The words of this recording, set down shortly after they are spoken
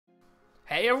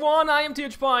Hey everyone, I am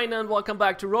p19 and welcome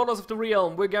back to Rollers of the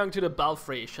Realm. We're going to the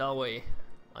Belfry, shall we?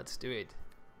 Let's do it.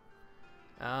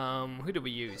 Who do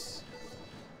we use?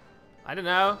 I don't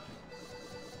know.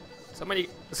 So many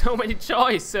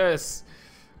choices.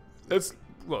 Let's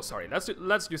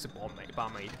use the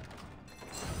barmaid.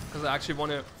 Because I actually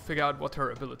want to figure out what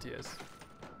her ability is.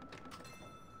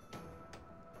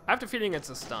 I have the feeling it's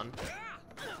a stun.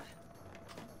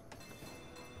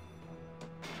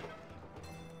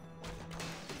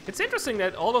 It's interesting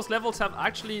that all those levels have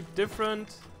actually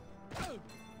different...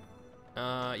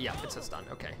 yeah, it's a stun,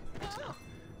 okay. Good to know.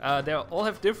 They all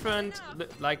have different, how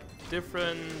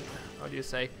do you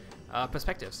say,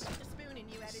 perspectives.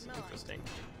 It's interesting.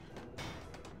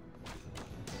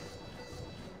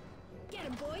 Get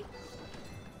him, boy.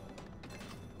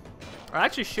 I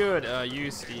actually should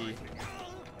use the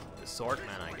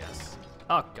swordman, I guess.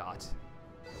 Oh god.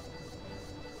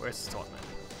 Where's the swordman?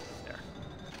 There.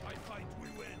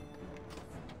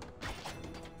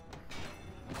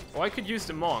 Or I could use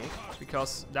the monk,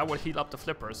 because that would heal up the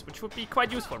flippers, which would be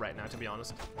quite useful right now, to be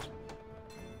honest.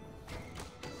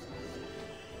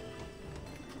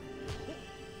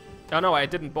 Oh no, I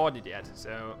didn't board it yet,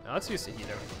 so let's use the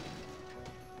healer.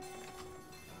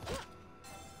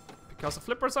 Because the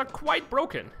flippers are quite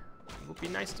broken. It would be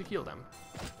nice to heal them.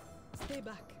 Stay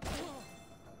back.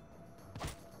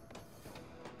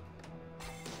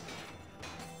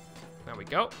 There we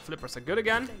go. Flippers are good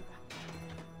again.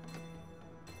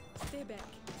 Stay back.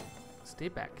 Stay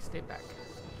back, stay back.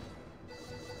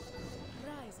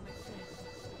 Rise, my friend.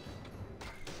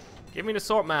 Give me the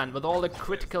swordman with all the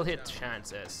critical hit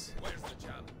chances.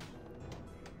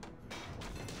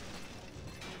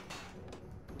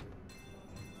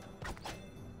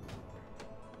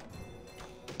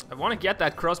 I want to get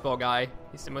that crossbow guy.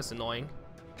 He's the most annoying.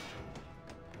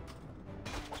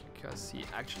 Because he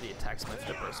actually attacks my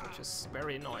flippers, which is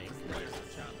very annoying.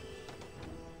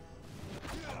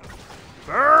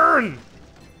 Burn!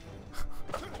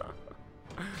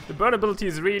 The burn ability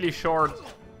is really short,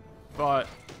 but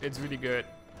it's really good.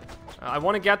 I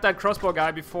want to get that crossbow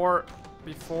guy before...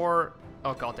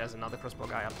 Oh god, there's another crossbow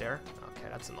guy up there. Okay,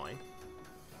 that's annoying.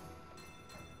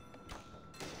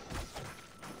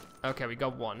 Okay, we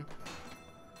got one.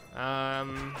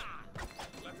 Kind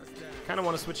of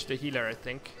want to switch to healer, I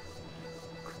think.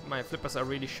 My flippers are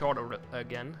really short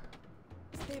again.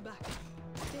 Stay back.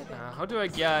 Stay back. How do I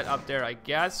get up there? I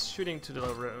guess shooting to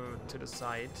the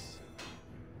side.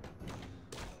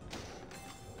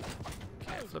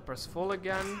 Okay, flippers full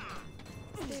again.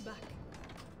 Stay back.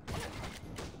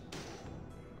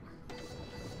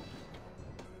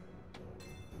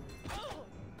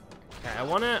 Okay, I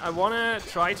wanna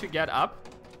try to get up.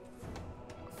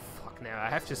 Fuck no, I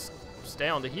have to stay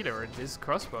on the healer. These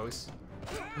crossbows.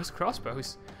 Those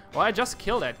crossbows. Well, I just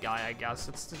killed that guy, I guess.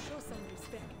 Show some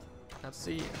respect. That's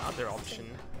the other option.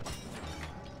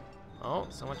 Oh,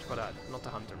 so much for that. Not the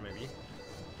hunter, maybe.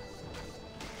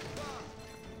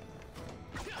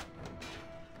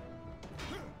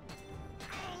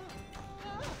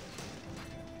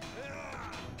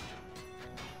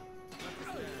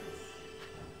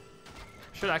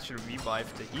 Should actually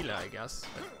revive the healer, I guess.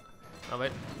 No,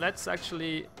 wait, let's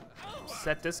actually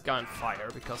set this guy on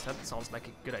fire, because that sounds like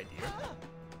a good idea.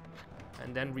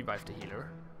 And then revive the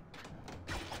healer.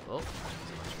 Well,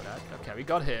 so much for that. Okay, we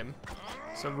got him.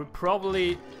 So we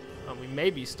probably... we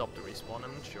maybe stop the respawn,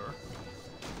 I'm not sure.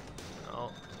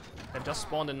 Oh, I just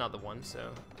spawned another one,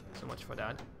 so much for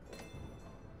that.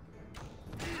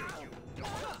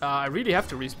 I really have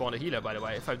to respawn the healer, by the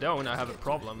way. If I don't, I have a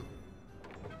problem.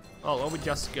 Oh, well, we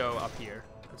just go up here.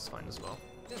 That's fine as well.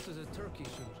 This is a turkey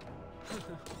shoot.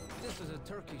 This is a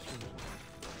turkey shoot.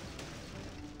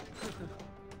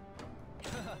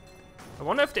 I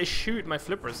wonder if they shoot my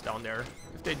flippers down there.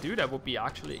 If they do, that would be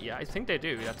actually... Yeah, I think they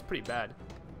do. That's pretty bad.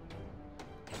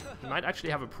 We might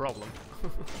actually have a problem.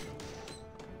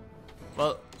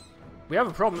 Well, we have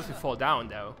a problem if we fall down,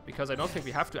 though. Because I don't think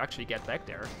we have to actually get back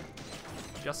there.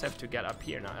 We just have to get up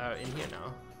here now. In here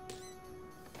now.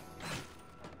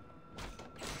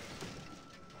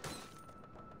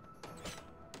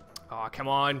 Oh, come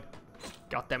on.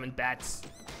 Got them in bats.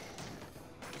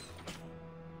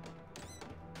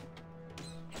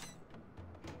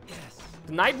 Yes.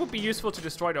 The knight would be useful to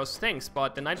destroy those things,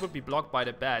 but the knight would be blocked by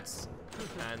the bats.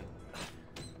 And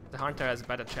the hunter has a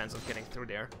better chance of getting through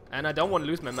there. And I don't want to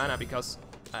lose my mana because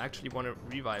I actually want to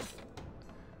revive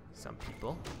some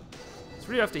people. Let's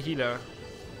revive the healer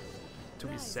to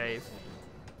be safe.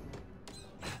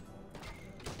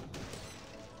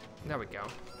 There we go.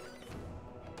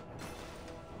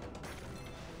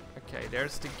 Okay,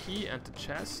 there's the key and the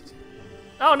chest.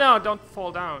 Oh no, don't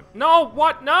fall down. No,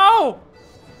 what? No!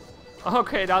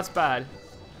 Okay, that's bad.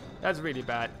 That's really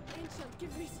bad. Ancient,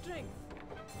 give me strength.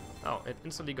 Oh, it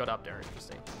instantly got up there.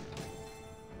 Interesting.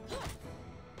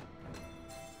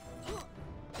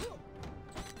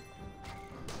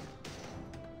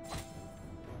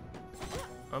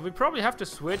 We probably have to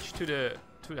switch to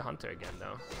the hunter again,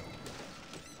 though.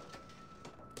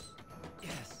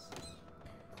 Yes.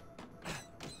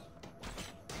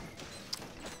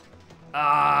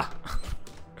 Ah,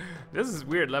 this is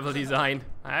weird level design,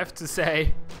 I have to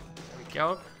say. There we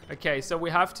go. Okay, so we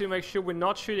have to make sure we're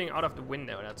not shooting out of the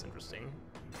window. That's interesting.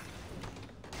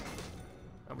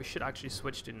 And we should actually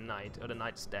switch to the knight, or the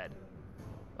knight's dead.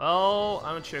 Well,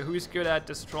 I'm not sure who's good at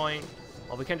destroying.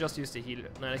 Well, we can just use the healer.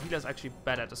 No, the healer's actually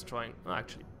better at destroying. Well,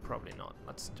 actually, probably not.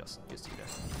 Let's just use the healer.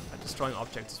 Destroying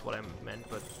objects is what I meant,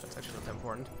 but that's actually not that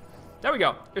important. There we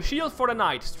go. A shield for the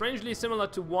knight, strangely similar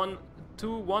to one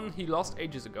he lost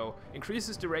ages ago.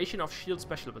 Increases duration of shield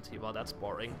special ability. Well, that's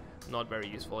boring. Not very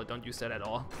useful. Don't use that at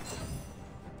all.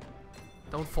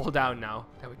 Don't fall down now.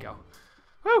 There we go.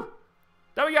 Woo!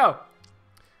 There we go.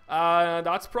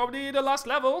 That's probably the last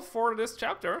level for this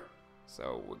chapter.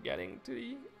 So we're getting to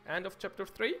the end of chapter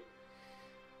 3.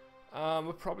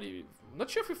 We're probably not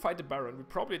sure if we fight the Baron. We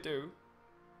probably do.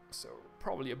 So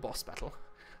probably a boss battle.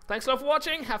 Thanks a lot for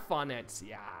watching. Have fun and see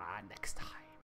ya next time.